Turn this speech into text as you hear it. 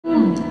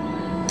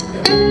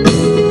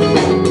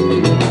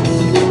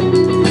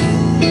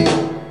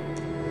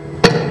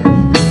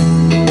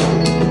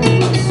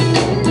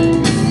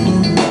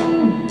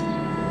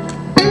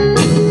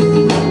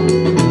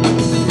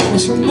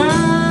This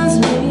reminds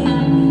me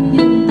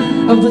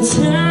of the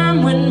time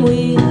when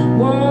we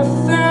were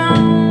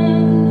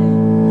found,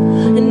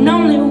 and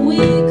only we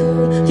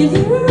could hear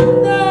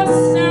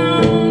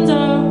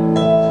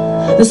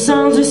the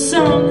songs we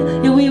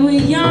sung. Yeah, we were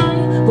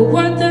young, but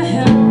what the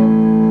hell?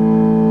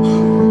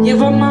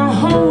 Give up my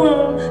whole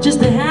world just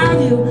to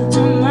have you to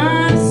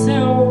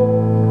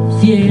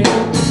myself. Yeah.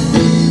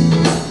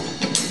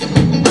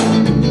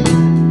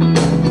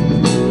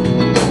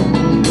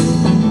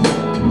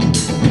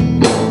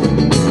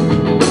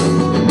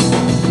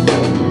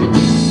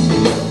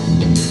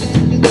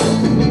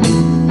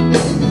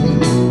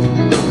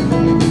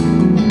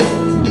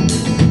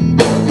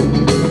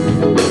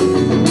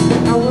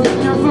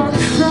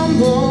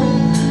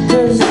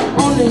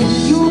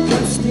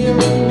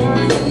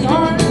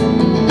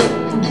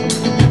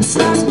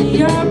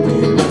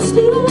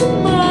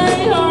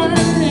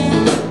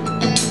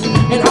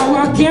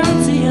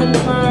 Guilty in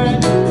my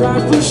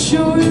pride for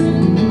sure,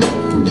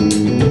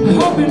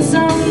 hoping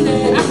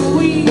someday I can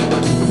weep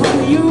from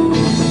you.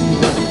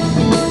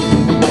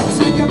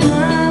 Take a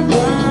blind,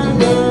 blind,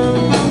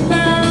 blind,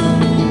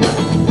 blind,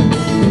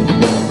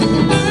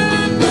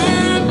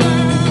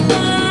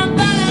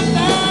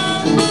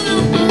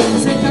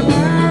 take a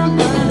blind,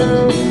 blind,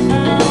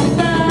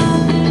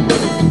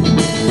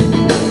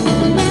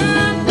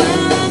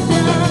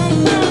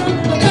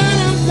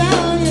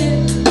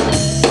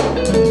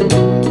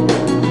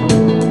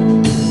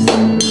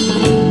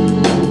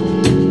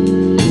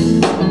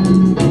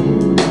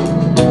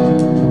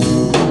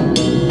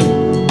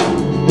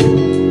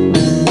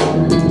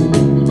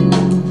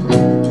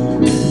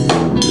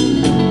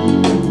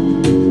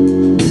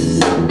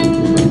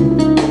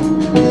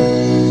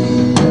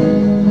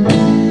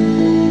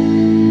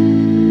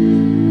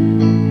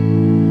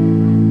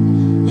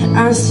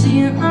 I see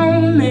an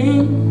old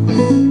man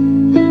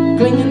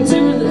clinging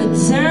to the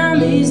time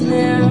he's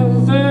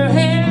never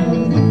had,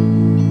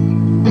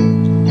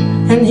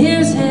 and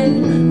his head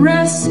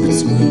rests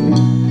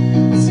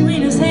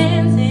between his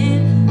hands,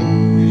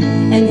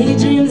 and he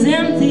dreams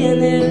empty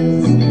in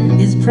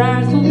his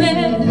prideful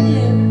bed,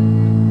 yeah.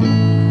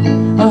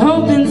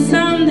 Hoping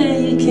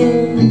someday he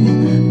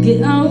can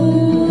get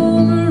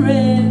over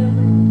it,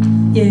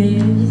 yeah.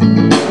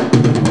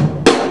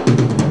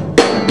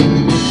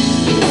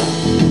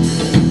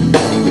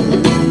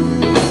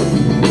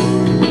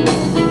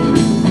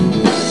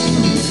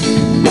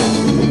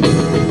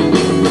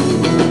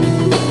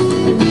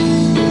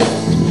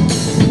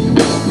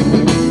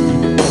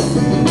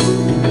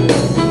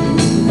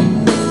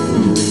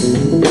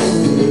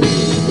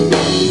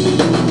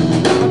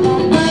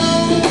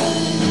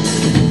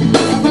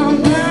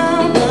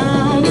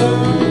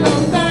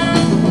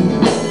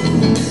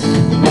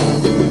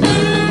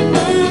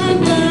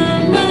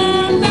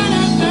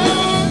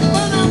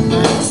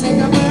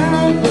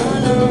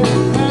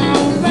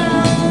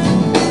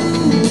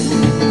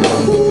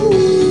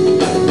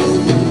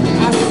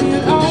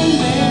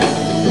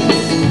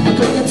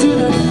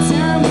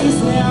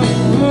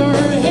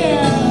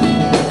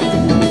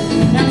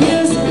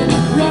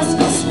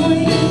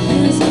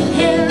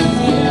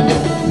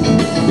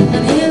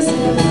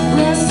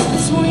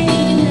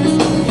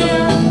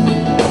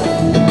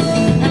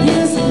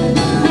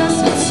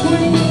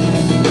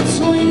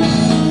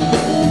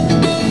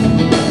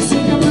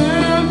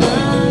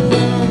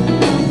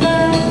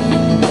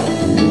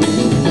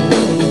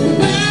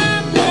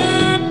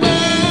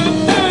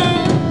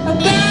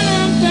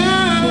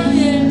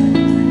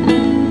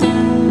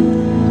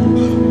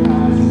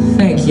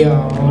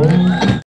 Y'all.